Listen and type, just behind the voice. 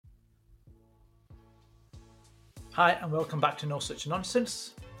Hi and welcome back to No Such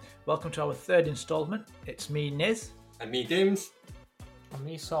Nonsense. Welcome to our third instalment. It's me, Niz. And me, Dims. And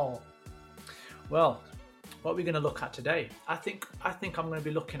me, Sol. Well, what are we going to look at today? I think I'm going to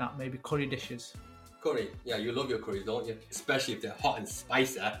be looking at maybe curry dishes. Curry. Yeah, you love your curries, don't you? Especially if they're hot and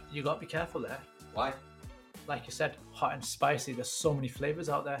spicy. You got to be careful there. Why? Like you said, hot and spicy. There's so many flavors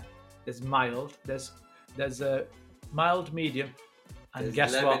out there. There's mild. There's a mild, medium, and There's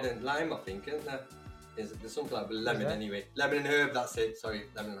guess lemon what? and lime, I think, isn't there? There's something like lemon anyway. Lemon and herb, that's it. Sorry,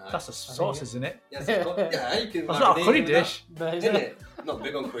 lemon and herb. That's a sauce, isn't it? Yes, yeah, you can. That's not a curry dish. Isn't it? I'm not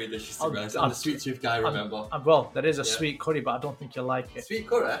big on curry dishes, to be honest. I'm a sweet tooth guy, remember? Well, there is a sweet curry, but I don't think you'll like it. Sweet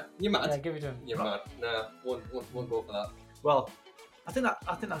curry? You're mad? Yeah, give it to him. You're mad. Nah, won't go for that. Well, I think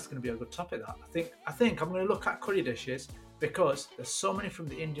that's going to be a good topic. That I think I'm going to look at curry dishes because there's so many from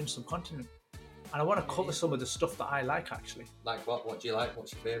the Indian subcontinent, and I want to cover some of the stuff that I like actually. Like what? What do you like?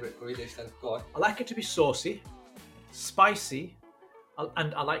 What's your favourite curry dish then? Go on. I like it to be saucy, spicy,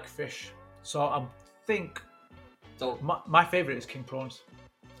 and I like fish. So I think my favourite is king prawns.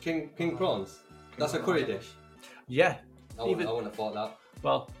 King prawns. That's a curry dish. Yeah. I wouldn't have thought that.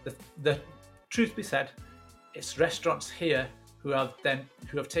 Well, the truth be said, it's restaurants here who have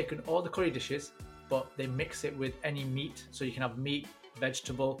taken all the curry dishes, but they mix it with any meat. So you can have meat,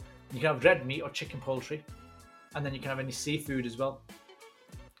 vegetable, you can have red meat or chicken, poultry, and then you can have any seafood as well.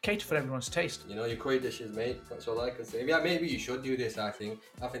 Cater for everyone's taste. You know your curry dishes, mate. That's all I can say. Yeah, maybe you should do this. I think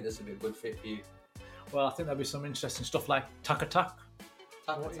this would be a good fit for you. Well, I think there'll be some interesting stuff like taka-tak.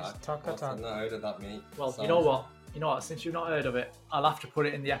 What is taka-tak? I've not heard of that, mate. Well, you know what? Since you've not heard of it, I'll have to put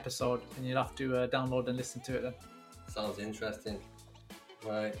it in the episode, and you'll have to download and listen to it then. Sounds interesting.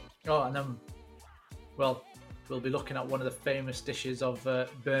 Right. Oh, and then, well, we'll be looking at one of the famous dishes of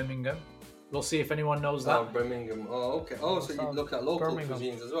Birmingham. We'll see if anyone knows that. Oh, Birmingham. Oh, okay. Oh, so you look at local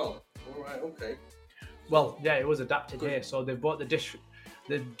cuisines as well. All right. Okay. Well, yeah, it was adapted here. So they bought the dish.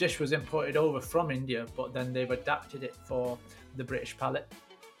 The dish was imported over from India, but then they've adapted it for the British palate.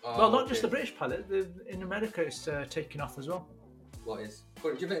 Oh, well, not just the British palate. In America, it's taking off as well. What is? Do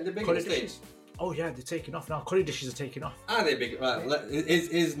you think they're big in Curry the States? dishes. Oh yeah, they're taking off now. Curry dishes are taking off. Are they big? Right.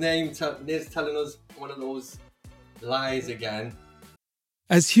 His name is telling us one of those lies again.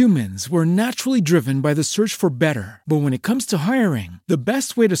 As humans, we're naturally driven by the search for better. But when it comes to hiring, the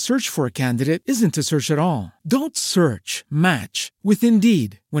best way to search for a candidate isn't to search at all. Don't search, match with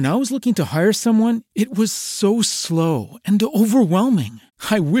Indeed. When I was looking to hire someone, it was so slow and overwhelming.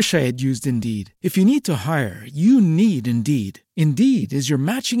 I wish I had used Indeed. If you need to hire, you need Indeed. Indeed is your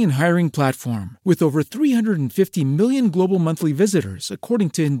matching and hiring platform with over 350 million global monthly visitors,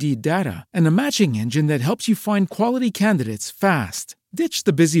 according to Indeed data, and a matching engine that helps you find quality candidates fast. Ditch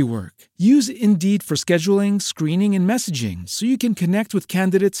the busy work. Use Indeed for scheduling, screening, and messaging so you can connect with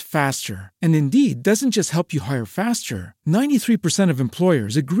candidates faster. And Indeed doesn't just help you hire faster. 93% of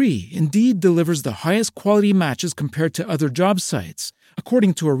employers agree Indeed delivers the highest quality matches compared to other job sites,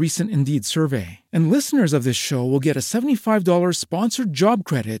 according to a recent Indeed survey. And listeners of this show will get a $75 sponsored job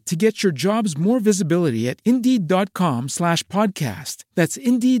credit to get your jobs more visibility at Indeed.com/podcast. That's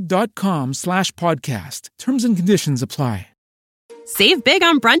Indeed.com/podcast. Terms and conditions apply. Save big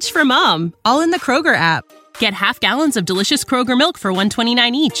on brunch for mom, all in the Kroger app. Get half gallons of delicious Kroger milk for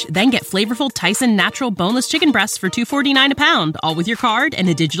 $1.29 each. Then get flavorful Tyson natural boneless chicken breasts for $2.49 a pound, all with your card and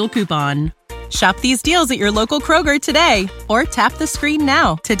a digital coupon. Shop these deals at your local Kroger today, or tap the screen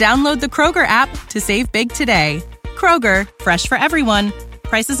now to download the Kroger app to save big today. Kroger, fresh for everyone.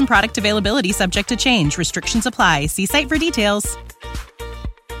 Prices and product availability subject to change. Restrictions apply. See site for details.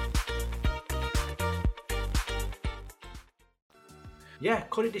 Yeah,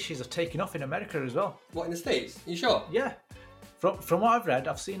 curry dishes are taking off in America as well. What, in the States? You sure? Yeah. From what I've read,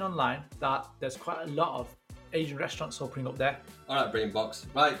 I've seen online that there's quite a lot of Asian restaurants opening up there. All right, Brain Box.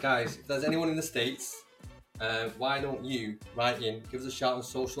 Right, guys, if there's anyone in the States, why don't you write in, give us a shout on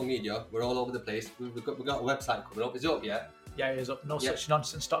social media. We're all over the place. We've got a website coming up. Is it up yet? Yeah, it is up.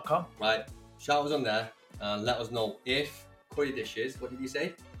 NoSuchNonsense.com. Right. Shout us on there and let us know if curry dishes, what did you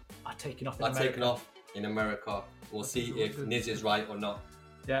say? Are taking off in America. We'll see if Niz is right or not.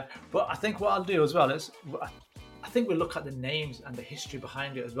 Yeah, but I think what I'll do as well is I think we'll look at the names and the history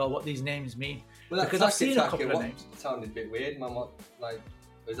behind it as well, what these names mean. Well, because I've seen a couple of names. It sounded a bit weird, man. What, like,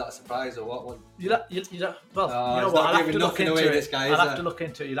 was that a surprise or what? You know what? I'll have to look into it. I'll have to look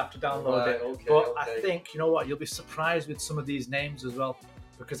into it. You'll have to download it. Okay, but I think, you know what? You'll be surprised with some of these names as well,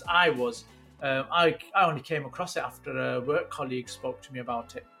 because I only came across it after a work colleague spoke to me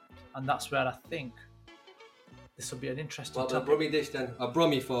about it, and that's where I think this will be an interesting Well, the topic. Brummie dish then,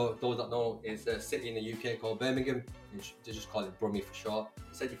 Brummie for those that know, is a city in the UK called Birmingham. They just call it Brummie for short. You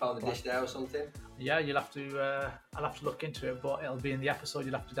said you found a dish there or something? Yeah, you'll have to. I'll have to look into it, but it'll be in the episode.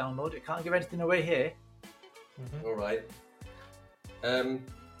 You'll have to download it. Can't give anything away here. All right.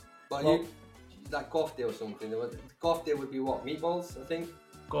 But Well- you, that golf day or something. Golf day would be what? Meatballs, I think.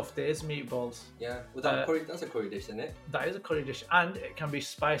 Golf days, meatballs. Yeah. Was that curry? That's a curry dish, isn't it? That is a curry dish, and it can be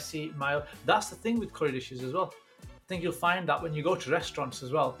spicy, mild. That's the thing with curry dishes as well. I think you'll find that when you go to restaurants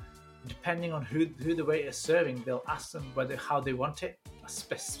as well, depending on who the waiter is serving, they'll ask them how they want it, a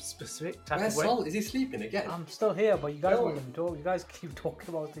specific type Where's of way. Sol? Is he sleeping again? I'm still here, but you guys No. won't let me talk. You guys keep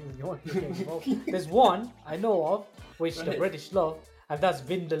talking about things you want to get involved. There's one I know of, which the Right. British love, and that's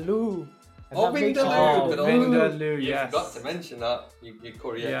Vindaloo. And Oh, that makes you Vindaloo, go, good old Vindaloo, You yes. forgot to mention that. You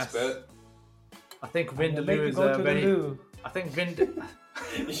curry Yes. expert. I think and they make Vindaloo you is go a to the very. loo. I think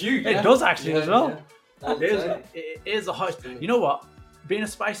It's you. It does actually as well. Yeah. It is a hot. You know what? Being a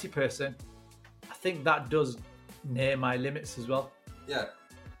spicy person, I think that does near my limits as well. Yeah.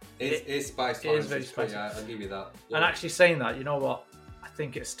 It's spice. It is tolerance, very it's pretty- spicy. I'll give you that. And actually saying that, you know what? I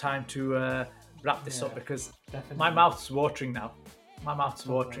think it's time to wrap this up Yeah, because definitely. my mouth's watering now.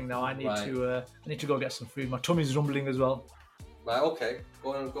 I need Right. I need to go get some food. My tummy's rumbling as well. Right, okay.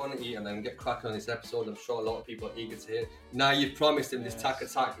 Go on and eat and then get cracking on this episode. I'm sure a lot of people are eager to hear. Now you've promised him this tack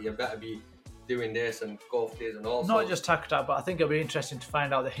attack. You better be doing this and golf days and all. Not just Takata, but I think it'll be interesting to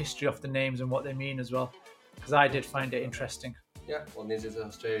find out the history of the names and what they mean as well. Because I did find it interesting. Yeah, well, Niz is an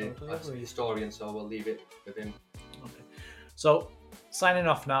Australian Totally agree. historian, so we'll leave it with him. Okay. So, signing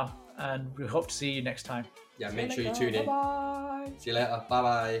off now, and we hope to see you next time. Yeah, make sure you tune in. Bye-bye. See you later. Bye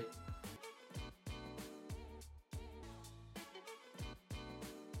bye.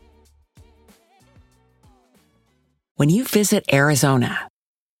 When you visit Arizona,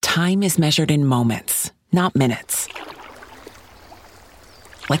 time is measured in moments, not minutes.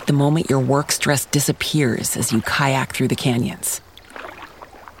 Like the moment your work stress disappears as you kayak through the canyons.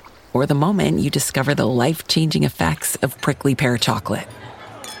 Or the moment you discover the life-changing effects of prickly pear chocolate.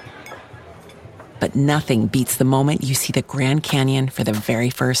 But nothing beats the moment you see the Grand Canyon for the very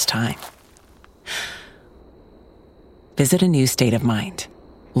first time. Visit a new state of mind.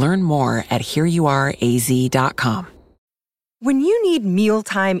 Learn more at hereyouareaz.com. When you need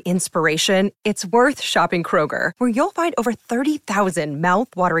mealtime inspiration, it's worth shopping Kroger, where you'll find over 30,000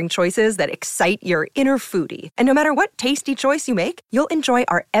 mouth-watering choices that excite your inner foodie. And no matter what tasty choice you make, you'll enjoy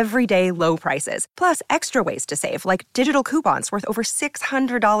our everyday low prices, plus extra ways to save, like digital coupons worth over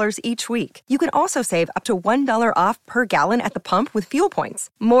 $600 each week. You can also save up to $1 off per gallon at the pump with fuel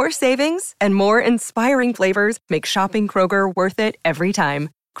points. More savings and more inspiring flavors make shopping Kroger worth it every time.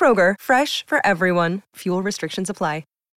 Kroger, fresh for everyone. Fuel restrictions apply.